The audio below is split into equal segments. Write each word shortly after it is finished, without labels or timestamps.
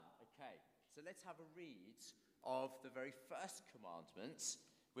So let's have a read of the very first commandment,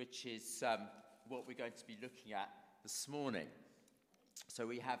 which is what we're going to be looking at this morning. So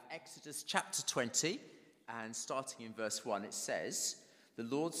we have Exodus chapter 20, and starting in verse 1, it says, "The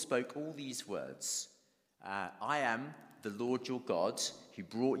Lord spoke all these words. I am the Lord your God, who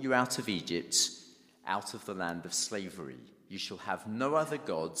brought you out of Egypt, out of the land of slavery. You shall have no other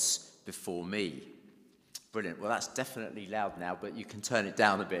gods before me." Brilliant. Well, that's definitely loud now, but you can turn it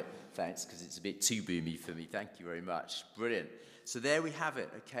down a bit, thanks, because it's a bit too boomy for me. Thank you very much. Brilliant. So there we have it,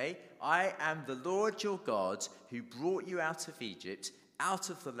 okay? I am the Lord your God, who brought you out of Egypt, out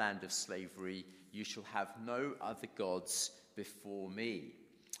of the land of slavery. You shall have no other gods before me.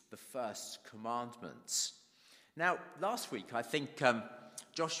 The first commandment. Now, last week, I think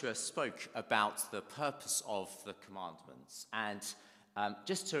Joshua spoke about the purpose of the commandments. And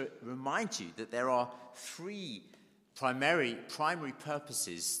just to remind you that there are three primary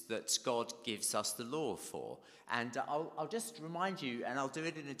purposes that God gives us the law for. And I'll just remind you, and I'll do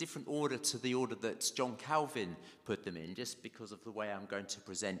it in a different order to the order that John Calvin put them in, just because of the way I'm going to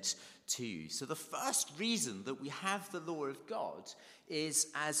present to you. So the first reason that we have the law of God is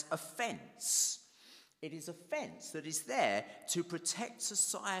as a fence. It is a fence that is there to protect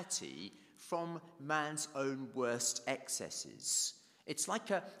society from man's own worst excesses. It's like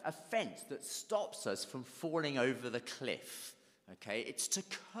a fence that stops us from falling over the cliff, okay? It's to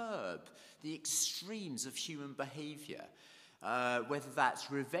curb the extremes of human behavior, whether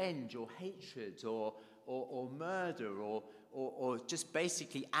that's revenge or hatred or murder or just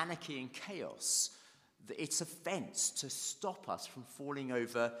basically anarchy and chaos. It's a fence to stop us from falling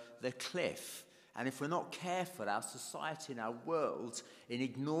over the cliff. And if we're not careful, our society and our world, in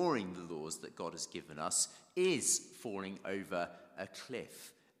ignoring the laws that God has given us, is falling over a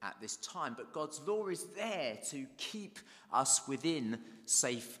cliff at this time. But God's law is there to keep us within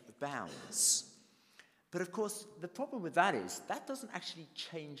safe bounds. But of course, the problem with that is that doesn't actually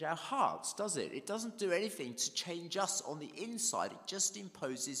change our hearts, does it? It doesn't do anything to change us on the inside. It just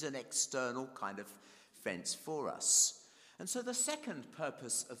imposes an external kind of fence for us. And so the second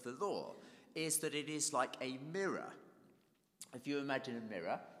purpose of the law is that it is like a mirror. If you imagine a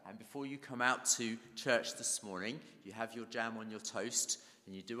mirror, and before you come out to church this morning, you have your jam on your toast,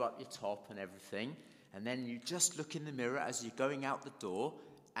 and you do up your top and everything, and then you just look in the mirror as you're going out the door,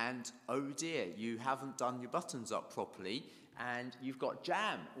 and oh dear, you haven't done your buttons up properly, and you've got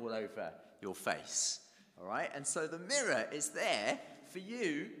jam all over your face, all right? And so the mirror is there for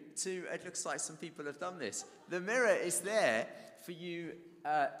you to, it looks like some people have done this, the mirror is there for you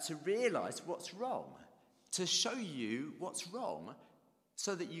to realize what's wrong, to show you what's wrong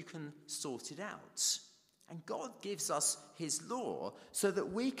so that you can sort it out. And God gives us his law so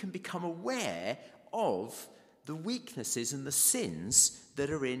that we can become aware of the weaknesses and the sins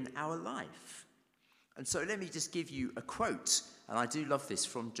that are in our life. And so let me just give you a quote, and I do love this,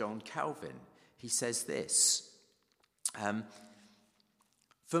 from John Calvin. He says this,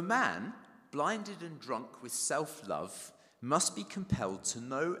 "For man, blinded and drunk with self-love, must be compelled to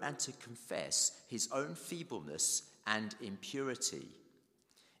know and to confess his own feebleness and impurity.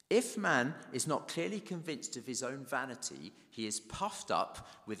 If man is not clearly convinced of his own vanity, he is puffed up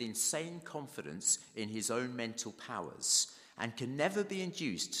with insane confidence in his own mental powers and can never be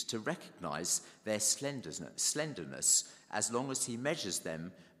induced to recognize their slenderness as long as he measures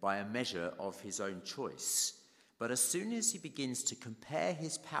them by a measure of his own choice. But as soon as he begins to compare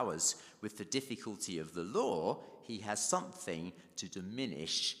his powers with the difficulty of the law, he has something to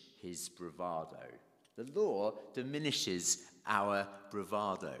diminish his bravado." The law diminishes our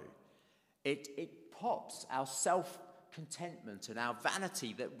bravado. It pops our self-contentment and our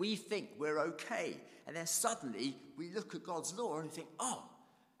vanity that we think we're okay. And then suddenly we look at God's law and think, oh,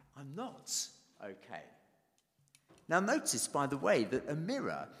 I'm not okay. Now notice, by the way, that a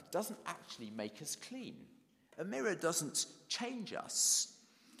mirror doesn't actually make us clean. A mirror doesn't change us.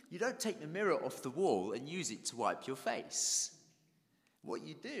 You don't take the mirror off the wall and use it to wipe your face. What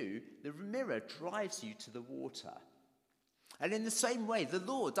you do, the mirror drives you to the water. And in the same way, the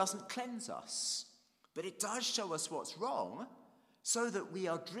law doesn't cleanse us, but it does show us what's wrong so that we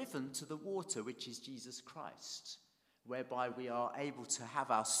are driven to the water, which is Jesus Christ, whereby we are able to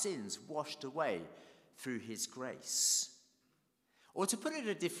have our sins washed away through his grace. Or to put it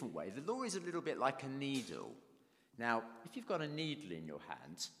a different way, the law is a little bit like a needle. Now, if you've got a needle in your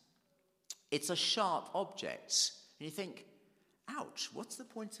hand, it's a sharp object. And you think, ouch, what's the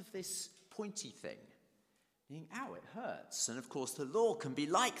point of this pointy thing? You think, ow, it hurts. And of course, the law can be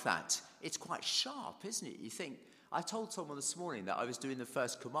like that. It's quite sharp, isn't it? You think, I told someone this morning that I was doing the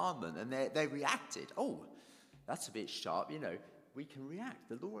first commandment, and they reacted, oh, that's a bit sharp, you know. we can react.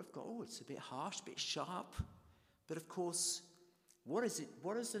 The law of God, it's a bit harsh, a bit sharp. But of course, what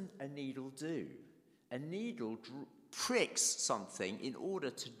does a needle do? A needle pricks something in order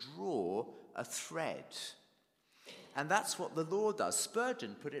to draw a thread. And that's what the law does.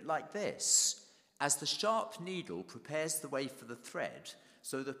 Spurgeon put it like this: as the sharp needle prepares the way for the thread,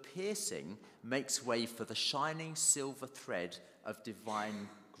 so the piercing makes way for the shining silver thread of divine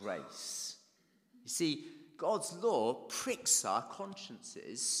grace. You see, God's law pricks our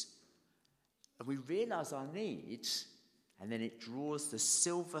consciences, and we realize our need, and then it draws the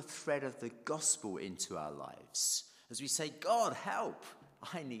silver thread of the gospel into our lives. As we say, God, help,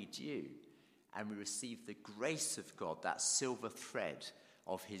 I need you. And we receive the grace of God, that silver thread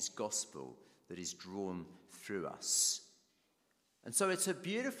of his gospel that is drawn through us. And so it's a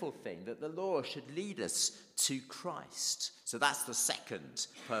beautiful thing that the law should lead us to Christ. So that's the second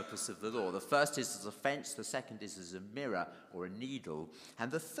purpose of the law. The first is as a fence, the second is as a mirror or a needle, and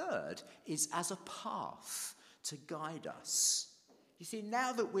the third is as a path to guide us. You see,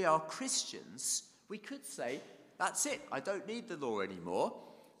 now that we are Christians, we could say, that's it, I don't need the law anymore.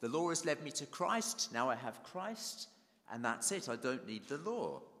 The law has led me to Christ, now I have Christ, and that's it, I don't need the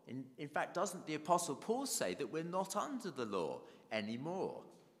law. In fact, doesn't the Apostle Paul say that we're not under the law anymore?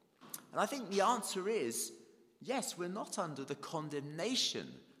 And I think the answer is, yes, we're not under the condemnation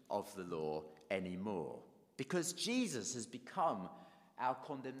of the law anymore, because Jesus has become our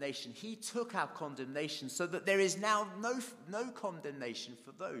condemnation. He took our condemnation so that there is now no condemnation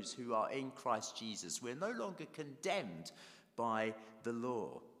for those who are in Christ Jesus. We're no longer condemned by the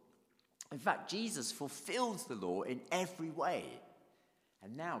law. In fact, Jesus fulfills the law in every way.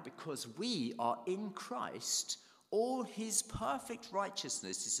 And now, because we are in Christ, all his perfect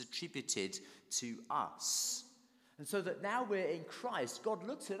righteousness is attributed to us. And so that now we're in Christ, God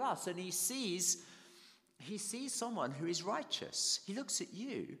looks at us and he sees someone who is righteous. He looks at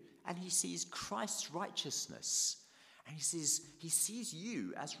you and he sees Christ's righteousness. And he sees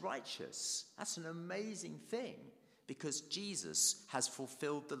you as righteous. That's an amazing thing, because Jesus has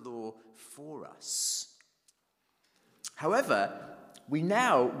fulfilled the law for us. However, we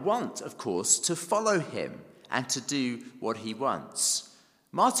now want, of course, to follow him and to do what he wants.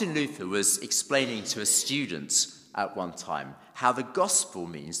 Martin Luther was explaining to a student at one time how the gospel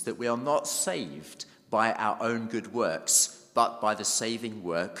means that we are not saved by our own good works, but by the saving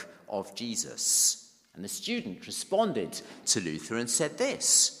work of Jesus. And the student responded to Luther and said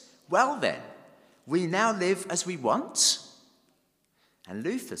this: well then, we now live as we want? And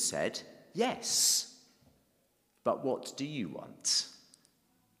Luther said, yes. But what do you want?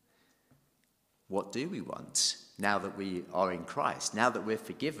 What do we want now that we are in Christ, now that we're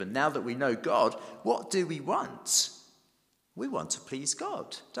forgiven, now that we know God? What do we want? We want to please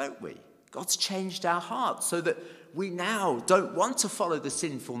God, don't we? God's changed our hearts so that we now don't want to follow the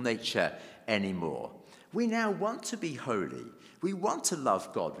sinful nature anymore. We now want to be holy. We want to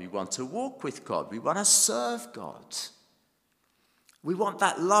love God. We want to walk with God. We want to serve God. We want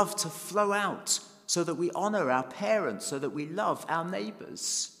that love to flow out so that we honor our parents, so that we love our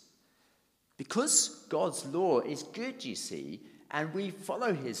neighbors. Because God's law is good, you see, and we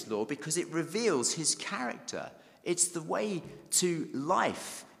follow his law because it reveals his character. It's the way to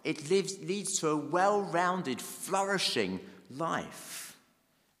life. It leads to a well-rounded, flourishing life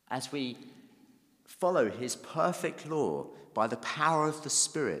as we follow his perfect law by the power of the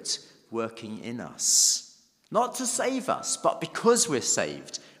Spirit working in us. Not to save us, but because we're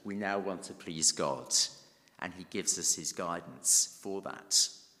saved, we now want to please God, and he gives us his guidance for that.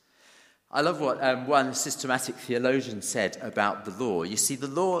 I love what one systematic theologian said about the law. You see, the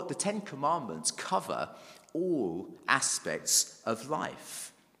law, the 10 Commandments, cover all aspects of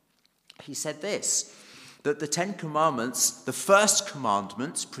life. He said this, that the 10 Commandments, the first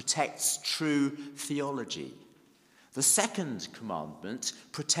commandment protects true theology. The second commandment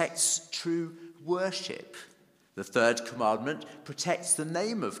protects true worship. The third commandment protects the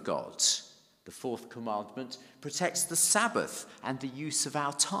name of God. The fourth commandment protects the Sabbath and the use of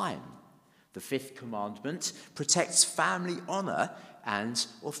our time. The fifth commandment protects family honor and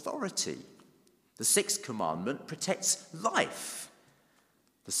authority. The sixth commandment protects life.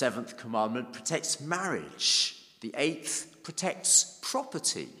 The seventh commandment protects marriage. The eighth protects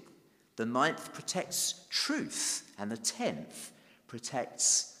property. The ninth protects truth. And the 10th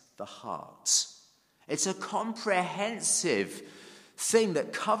protects the heart. It's a comprehensive thing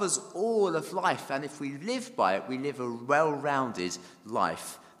that covers all of life. And if we live by it, we live a well-rounded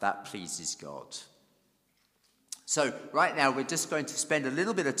life that pleases God. So right now we're just going to spend a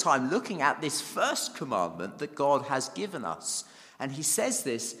little bit of time looking at this first commandment that God has given us. And he says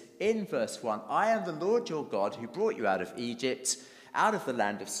this in verse 1, I am the Lord your God who brought you out of Egypt, out of the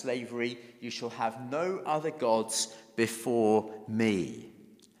land of slavery. You shall have no other gods before me.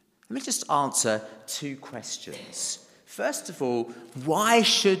 Let me just answer two questions. First of all, why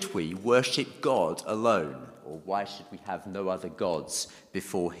should we worship God alone? Or why should we have no other gods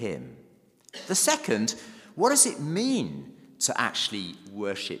before him? The second, what does it mean to actually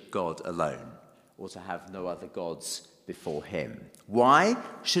worship God alone, or to have no other gods before him? Why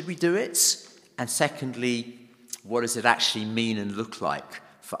should we do it? And secondly, what does it actually mean and look like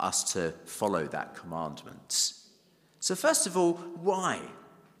for us to follow that commandment? So first of all, why?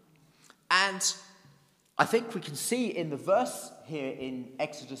 And I think we can see in the verse here in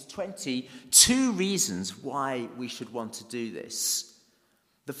Exodus 20, two reasons why we should want to do this.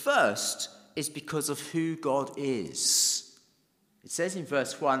 The first is because of who God is. It says in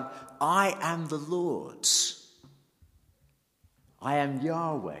verse 1, I am the Lord. I am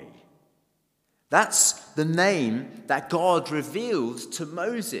Yahweh. That's the name that God revealed to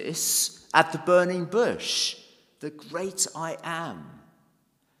Moses at the burning bush. The great I am.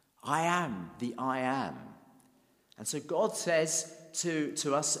 I am the I am. And so God says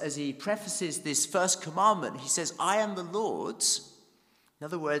to us as he prefaces this first commandment, he says, I am the Lord. In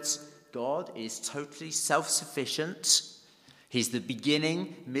other words, God is totally self-sufficient. He's the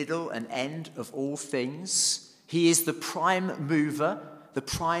beginning, middle, and end of all things. He is the prime mover, the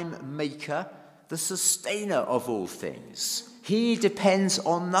prime maker, the sustainer of all things. He depends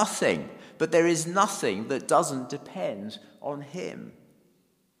on nothing, but there is nothing that doesn't depend on him.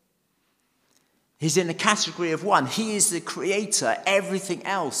 He's in the category of one. He is the creator. Everything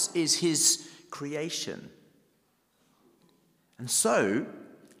else is his creation. And so,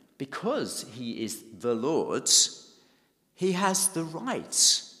 because he is the Lord, he has the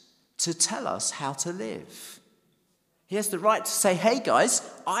right to tell us how to live. He has the right to say, hey guys,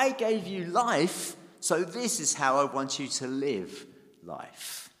 I gave you life, so this is how I want you to live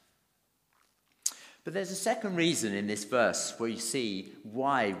life. But there's a second reason in this verse where you see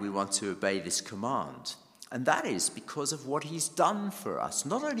why we want to obey this command. And that is because of what he's done for us.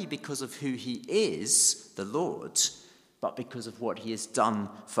 Not only because of who he is, the Lord, but because of what he has done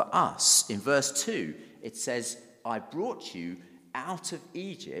for us. In verse 2, it says, I brought you out of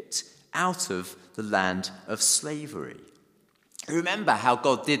Egypt, out of the land of slavery. Remember how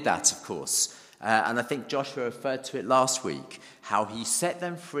God did that, of course. And I think Joshua referred to it last week, how he set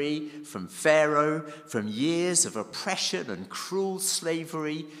them free from Pharaoh, from years of oppression and cruel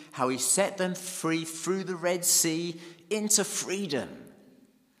slavery, how he set them free through the Red Sea into freedom.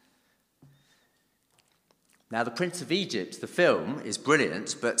 Now, The Prince of Egypt, the film, is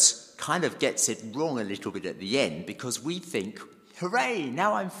brilliant, but kind of gets it wrong a little bit at the end, because we think, hooray,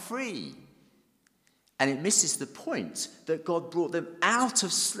 now I'm free. And it misses the point that God brought them out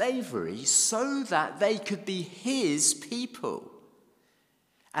of slavery so that they could be his people.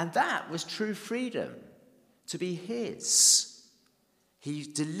 And that was true freedom, to be his. He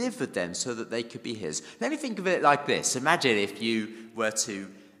delivered them so that they could be his. Let me think of it like this. Imagine if you were to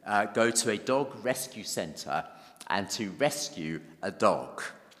go to a dog rescue centre and to rescue a dog.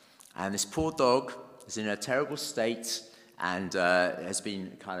 And this poor dog is in a terrible state and has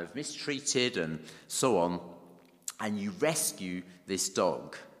been kind of mistreated and so on, and you rescue this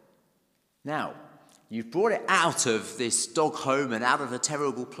dog. Now, you've brought it out of this dog home and out of a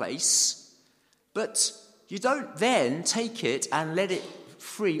terrible place, but you don't then take it and let it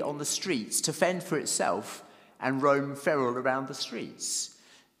free on the streets to fend for itself and roam feral around the streets.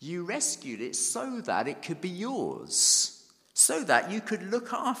 You rescued it so that it could be yours, so that you could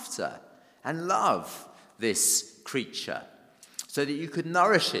look after and love this creature, so that you could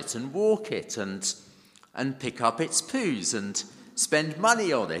nourish it and walk it and pick up its poos and spend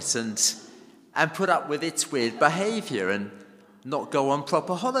money on it and put up with its weird behaviour and not go on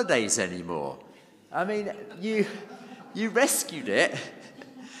proper holidays anymore. I mean, you rescued it.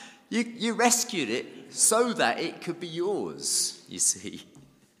 You rescued it so that it could be yours, you see.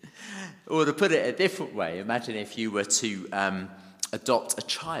 Or to put it a different way, imagine if you were to adopt a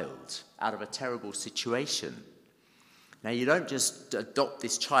child out of a terrible situation. Now, you don't just adopt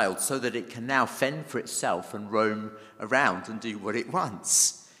this child so that it can now fend for itself and roam around and do what it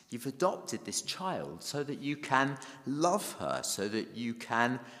wants. You've adopted this child so that you can love her, so that you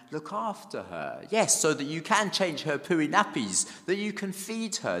can look after her. Yes, so that you can change her pooey nappies, that you can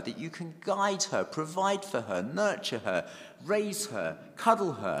feed her, that you can guide her, provide for her, nurture her, raise her,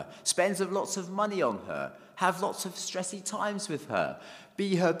 cuddle her, spend lots of money on her, have lots of stressy times with her,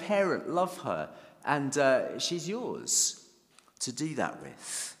 be her parent, love her, and she's yours to do that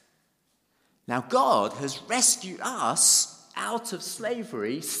with. Now, God has rescued us out of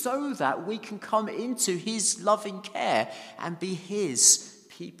slavery so that we can come into his loving care and be his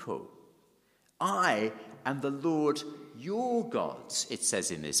people. I am the Lord your God, it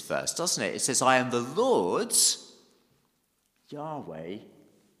says in this verse, doesn't it? It says, I am the Lord, Yahweh,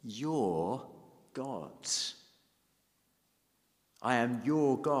 your God. I am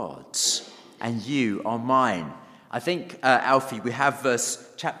your God, and you are mine. I think, Alfie, we have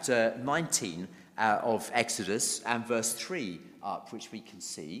chapter 19 of Exodus and verse 3 up, which we can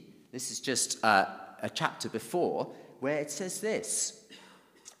see. This is just a chapter before, where it says this,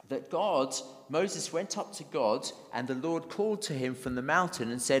 that Moses went up to God, and the Lord called to him from the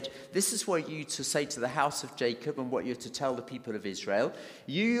mountain and said, this is what you to say to the house of Jacob and what you're to tell the people of Israel.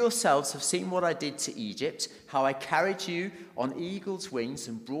 You yourselves have seen what I did to Egypt, how I carried you on eagle's wings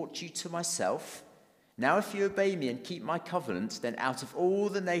and brought you to myself. Now if you obey me and keep my covenant, then out of all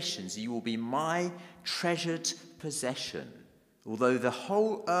the nations you will be my treasured possession. Although the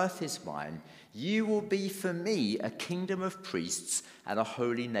whole earth is mine, you will be for me a kingdom of priests and a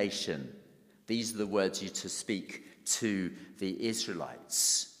holy nation. These are the words you to speak to the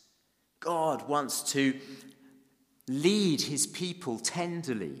Israelites. God wants to lead his people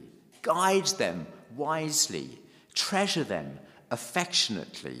tenderly, guide them wisely, treasure them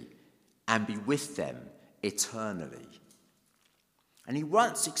affectionately, and be with them eternally. And he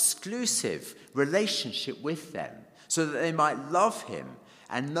wants exclusive relationship with them so that they might love him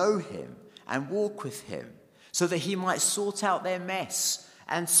and know him and walk with him, so that he might sort out their mess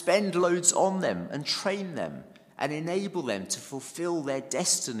and spend loads on them and train them and enable them to fulfill their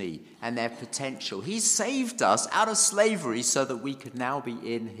destiny and their potential. He saved us out of slavery so that we could now be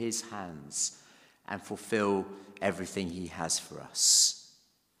in his hands and fulfill everything he has for us.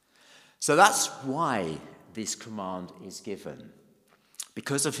 So that's why this command is given,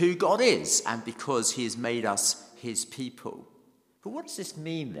 because of who God is and because he has made us his people. But what does this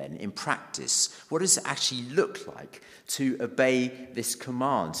mean then in practice? What does it actually look like to obey this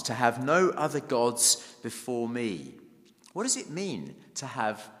command, to have no other gods before me? What does it mean to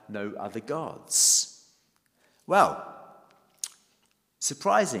have no other gods? Well,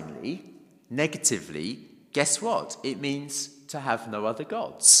 surprisingly, negatively, guess what? It means to have no other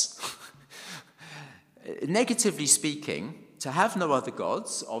gods. Negatively speaking, to have no other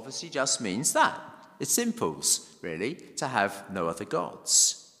gods obviously just means that. It's simple, really, to have no other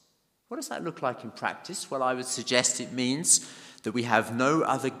gods. What does that look like in practice? Well, I would suggest it means that we have no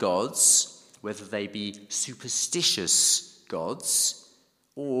other gods, whether they be superstitious gods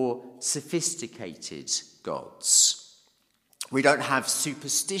or sophisticated gods. We don't have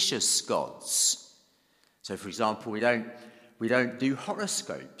superstitious gods. So, for example, we don't do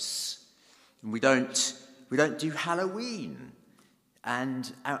horoscopes, and we don't do Halloween,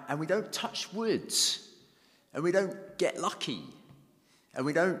 and we don't touch wood, and we don't get lucky, and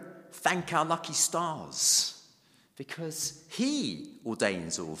we don't thank our lucky stars, because he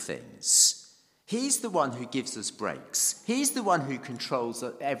ordains all things. He's the one who gives us breaks. He's the one who controls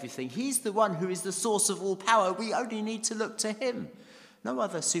everything. He's the one who is the source of all power. We only need to look to him. No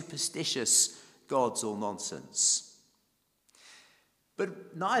other superstitious gods or nonsense.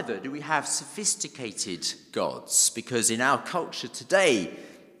 But neither do we have sophisticated gods, because in our culture today,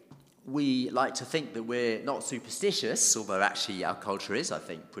 we like to think that we're not superstitious, although actually our culture is, I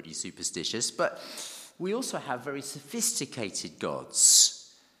think, pretty superstitious, but we also have very sophisticated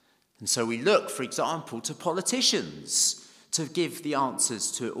gods. And so we look, for example, to politicians to give the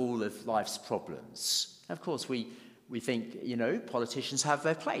answers to all of life's problems. Of course, we think, politicians have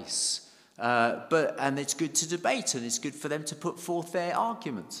their place. And it's good to debate, and it's good for them to put forth their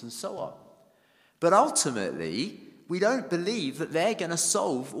arguments and so on. But ultimately, we don't believe that they're going to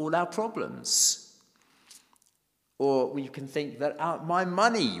solve all our problems. Or we can think that my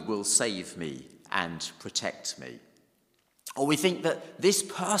money will save me and protect me. Or we think that this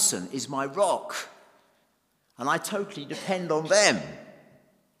person is my rock, and I totally depend on them.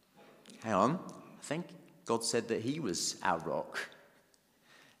 Hang on, I think God said that he was our rock.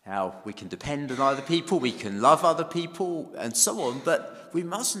 How we can depend on other people, we can love other people, and so on, but we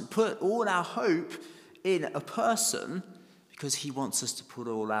mustn't put all our hope in a person, because he wants us to put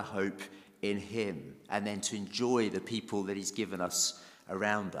all our hope in him, and then to enjoy the people that he's given us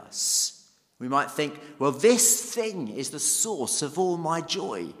around us. We might think, well, this thing is the source of all my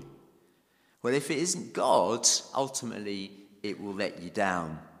joy. Well, if it isn't God, ultimately it will let you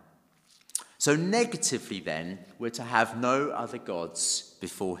down. So negatively then, we're to have no other gods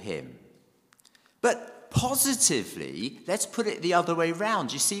before him. But positively, let's put it the other way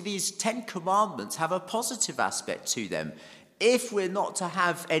round. You see, these 10 commandments have a positive aspect to them. If we're not to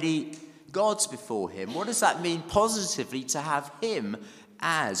have any gods before him. What does that mean positively to have him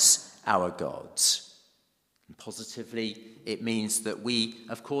as our God? And positively, it means that we,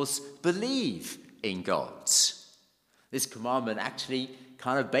 of course, believe in God. This commandment actually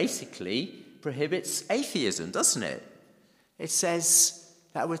kind of basically prohibits atheism, doesn't it? It says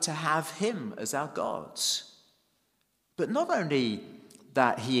that we're to have him as our God. But not only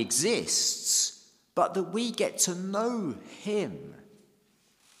that he exists, but that we get to know him,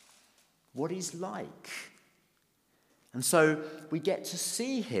 what he's like. And so we get to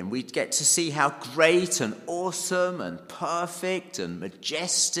see him. We get to see how great and awesome and perfect and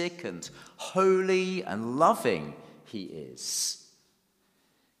majestic and holy and loving he is.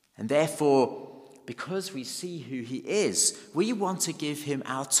 And therefore, because we see who he is, we want to give him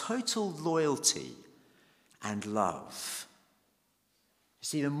our total loyalty and love. You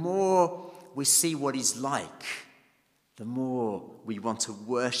see, the more we see what he's like, the more we want to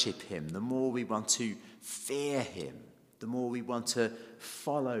worship him, the more we want to fear him, the more we want to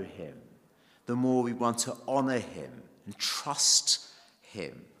follow him, the more we want to honor him and trust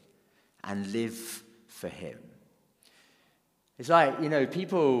him and live for him. It's like,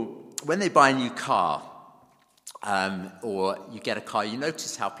 people, when they buy a new car, or you get a car, you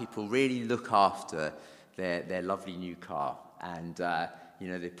notice how people really look after their lovely new car. And,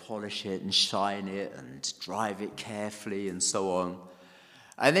 they polish it and shine it and drive it carefully and so on.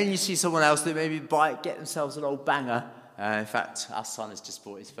 And then you see someone else that maybe get themselves an old banger. In fact, our son has just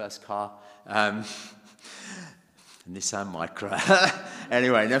bought his first car. Nissan Micra.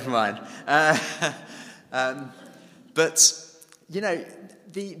 Anyway, never mind. But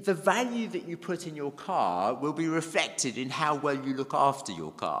the value that you put in your car will be reflected in how well you look after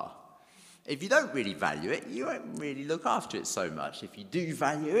your car. If you don't really value it, you won't really look after it so much. If you do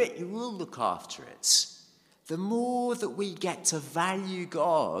value it, you will look after it. The more that we get to value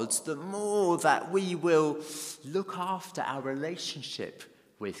God, the more that we will look after our relationship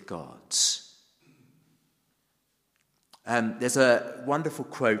with God. There's a wonderful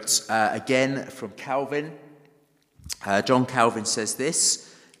quote, again, from Calvin. John Calvin says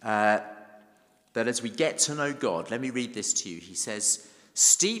this, that as we get to know God, let me read this to you. He says,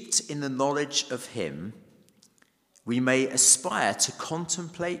 "Steeped in the knowledge of him, we may aspire to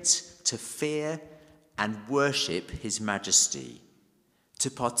contemplate, to fear, and worship his majesty, to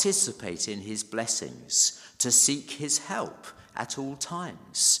participate in his blessings, to seek his help at all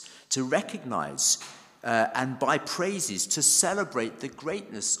times, to recognize and by praises to celebrate the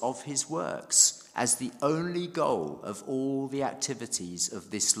greatness of his works as the only goal of all the activities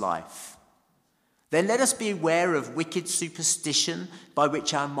of this life. Then let us be aware of wicked superstition by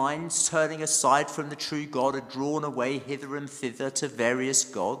which our minds, turning aside from the true God, are drawn away hither and thither to various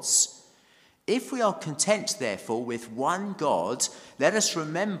gods. If we are content, therefore, with one God, let us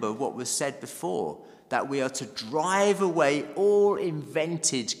remember what was said before, that we are to drive away all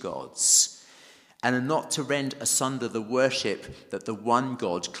invented gods, and are not to rend asunder the worship that the one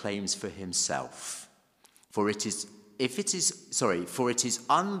God claims for himself. For it is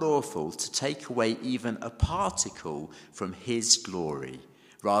unlawful to take away even a particle from his glory.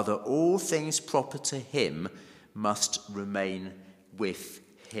 Rather, all things proper to him must remain with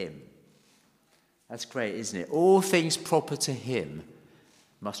him." That's great, isn't it? All things proper to him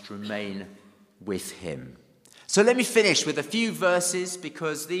must remain with him. So let me finish with a few verses,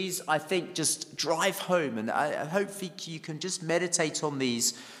 because these, I think, just drive home, and hopefully you can just meditate on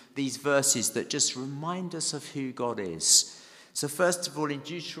these verses that just remind us of who God is. So first of all, in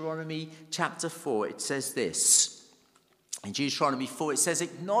Deuteronomy chapter 4, it says this. In Deuteronomy 4, it says,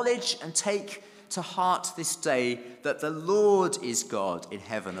 "Acknowledge and take to heart this day that the Lord is God in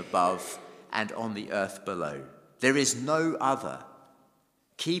heaven above and on the earth below. There is no other.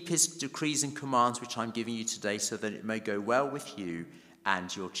 Keep his decrees and commands which I'm giving you today, so that it may go well with you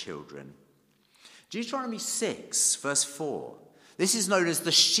and your children." Deuteronomy 6, verse 4. This is known as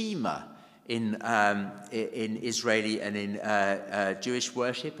the Shema in Israeli and in Jewish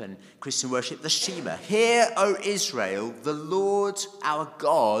worship and Christian worship. The Shema. "Hear, O Israel, the Lord our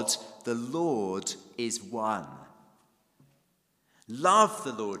God, the Lord is one. Love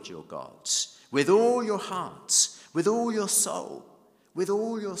the Lord your God with all your heart, with all your soul, with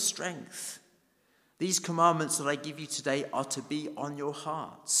all your strength. These commandments that I give you today are to be on your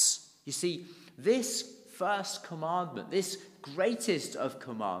hearts." You see, this first commandment, this greatest of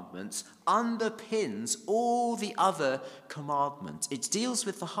commandments, underpins all the other commandments. It deals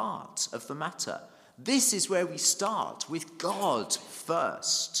with the heart of the matter. This is where we start, with God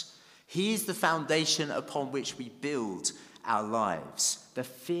first. He is the foundation upon which we build our lives. The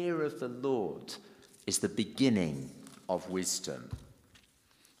fear of the Lord is the beginning of wisdom.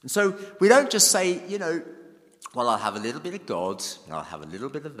 And so we don't just say, well, I'll have a little bit of God, and I'll have a little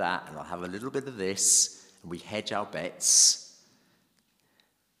bit of that, and I'll have a little bit of this, and we hedge our bets.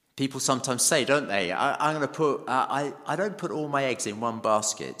 People sometimes say, don't they, I don't put all my eggs in one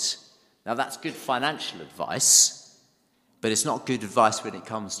basket. Now, that's good financial advice, but it's not good advice when it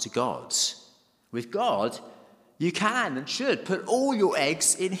comes to God. With God, you can and should put all your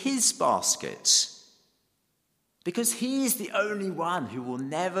eggs in his basket, because he is the only one who will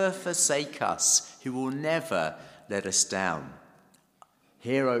never forsake us, who will never let us down.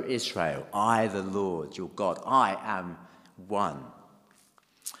 Hear, O Israel, I, the Lord, your God, I am one.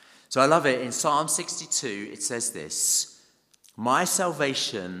 So I love it. In Psalm 62, it says this: my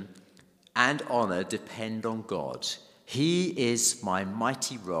salvation and honor depend on God. He is my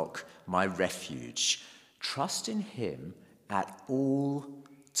mighty rock, my refuge. Trust in him at all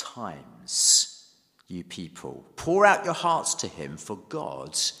times, you people. Pour out your hearts to him, for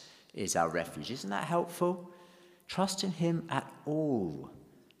God is our refuge. Isn't that helpful? Trust in him at all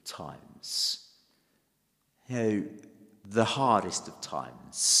times. The hardest of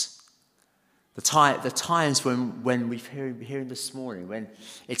times. The times when we've hearing this morning, when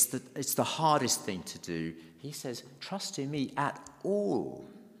it's the hardest thing to do. He says, trust in me at all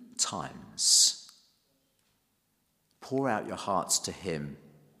times. Pour out your hearts to him.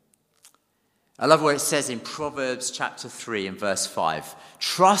 I love what it says in Proverbs chapter 3 and verse 5.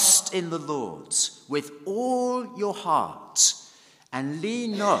 Trust in the Lord with all your heart, and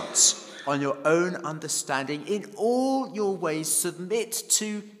lean not on your own understanding. In all your ways submit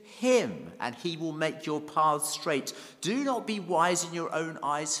to him, and he will make your paths straight. Do not be wise in your own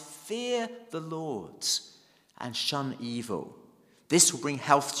eyes. Fear the Lord and shun evil. This will bring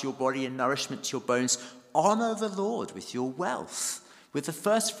health to your body and nourishment to your bones. Honor the Lord with your wealth, with the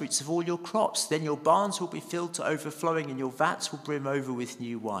first fruits of all your crops. Then your barns will be filled to overflowing, and your vats will brim over with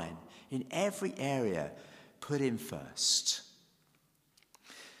new wine. In every area, put him first.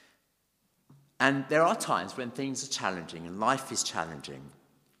 And there are times when things are challenging and life is challenging.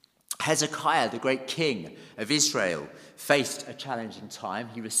 Hezekiah, the great king of Israel, faced a challenging time.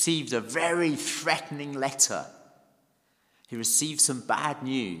 He received a very threatening letter. He received some bad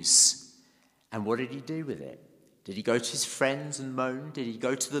news. And what did he do with it? Did he go to his friends and moan? Did he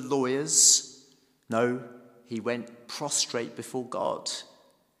go to the lawyers? No, he went prostrate before God.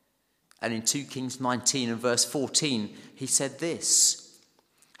 And in 2 Kings 19 and verse 14, he said this: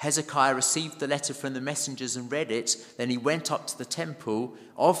 Hezekiah received the letter from the messengers and read it. Then he went up to the temple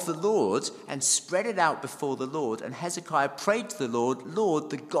of the Lord and spread it out before the Lord. And Hezekiah prayed to the Lord, Lord,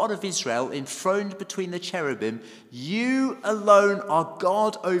 the God of Israel, enthroned between the cherubim, you alone are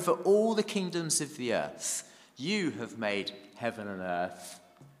God over all the kingdoms of the earth. You have made heaven and earth.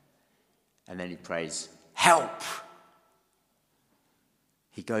 And then he prays, help.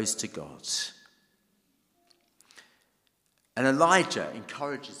 He goes to God. And Elijah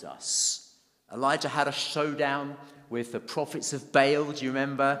encourages us. Elijah had a showdown with the prophets of Baal, do you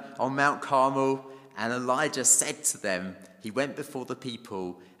remember, on Mount Carmel? And Elijah said to them, he went before the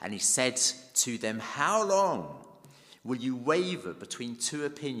people and he said to them, how long will you waver between two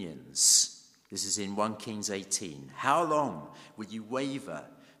opinions? This is in 1 Kings 18. How long will you waver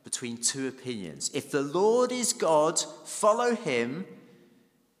between two opinions? If the Lord is God, follow him.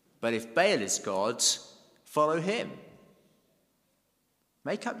 But if Baal is God, follow him.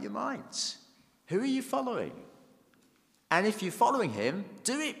 Make up your minds. Who are you following? And if you're following him,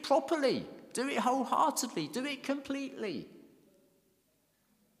 do it properly. Do it wholeheartedly. Do it completely.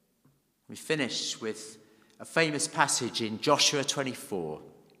 We finish with a famous passage in Joshua 24,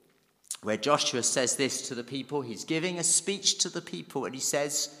 where Joshua says this to the people. He's giving a speech to the people, and he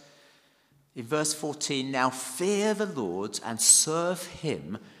says in verse 14, now fear the Lord and serve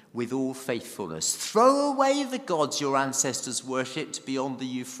him with all faithfulness. Throw away the gods your ancestors worshipped beyond the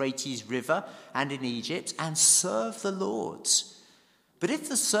Euphrates River and in Egypt, and serve the Lord. But if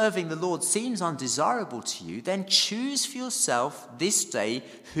the serving the Lord seems undesirable to you, then choose for yourself this day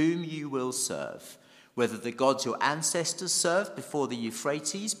whom you will serve, whether the gods your ancestors served before the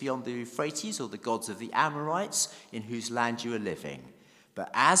Euphrates, beyond the Euphrates, or the gods of the Amorites in whose land you are living. But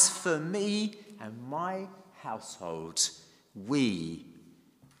as for me and my household, we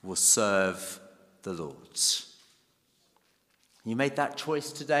will serve the Lord. You made that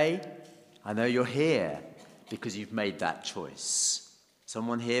choice today. I know you're here because you've made that choice.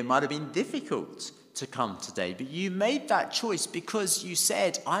 Someone here might have been difficult to come today, but you made that choice because you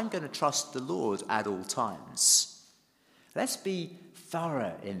said, I'm going to trust the Lord at all times. Let's be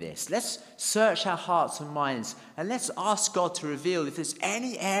thorough in this. Let's search our hearts and minds, and let's ask God to reveal if there's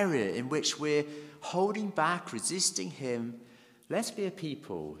any area in which we're holding back, resisting him. Let's be a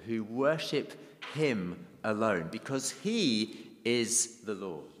people who worship him alone, because he is the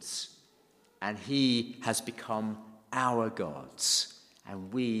Lord's, and he has become our God,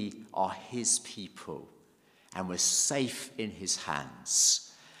 and we are his people, and we're safe in his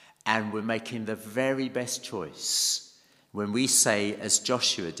hands, and we're making the very best choice when we say, as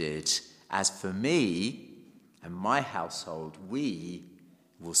Joshua did, "As for me and my household, we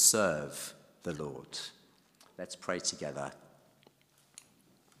will serve the Lord." Let's pray together.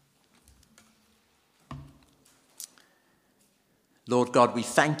 Lord God, we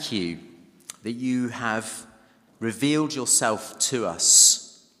thank you that you have revealed yourself to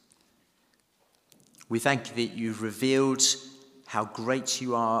us. We thank you that you've revealed how great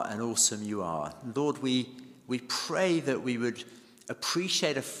you are and awesome you are. Lord, we pray that we would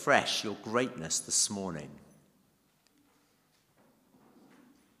appreciate afresh your greatness this morning.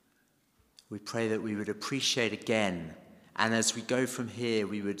 We pray that we would appreciate again, and as we go from here,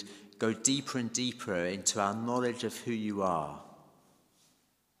 we would go deeper and deeper into our knowledge of who you are.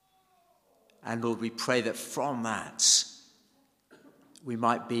 And Lord, we pray that from that, we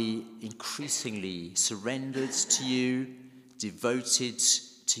might be increasingly surrendered to you, devoted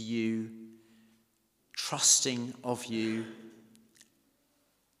to you, trusting of you,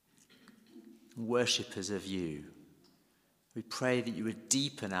 worshippers of you. We pray that you would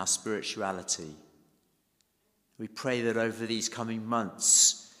deepen our spirituality. We pray that over these coming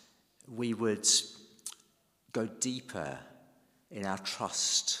months, we would go deeper in our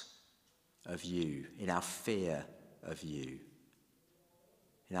trust of you, in our fear of you,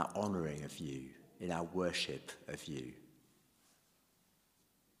 in our honouring of you, in our worship of you.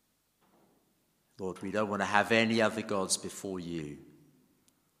 Lord, we don't want to have any other gods before you.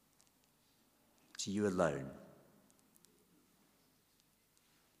 To you alone.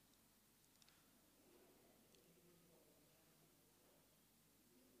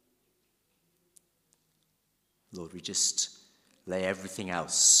 Lord, we just lay everything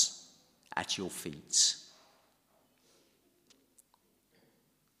else at your feet.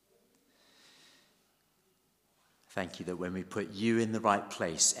 Thank you that when we put you in the right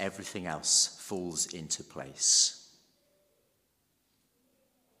place, everything else falls into place.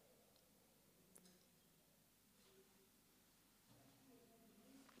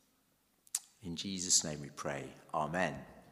 In Jesus' name we pray. Amen.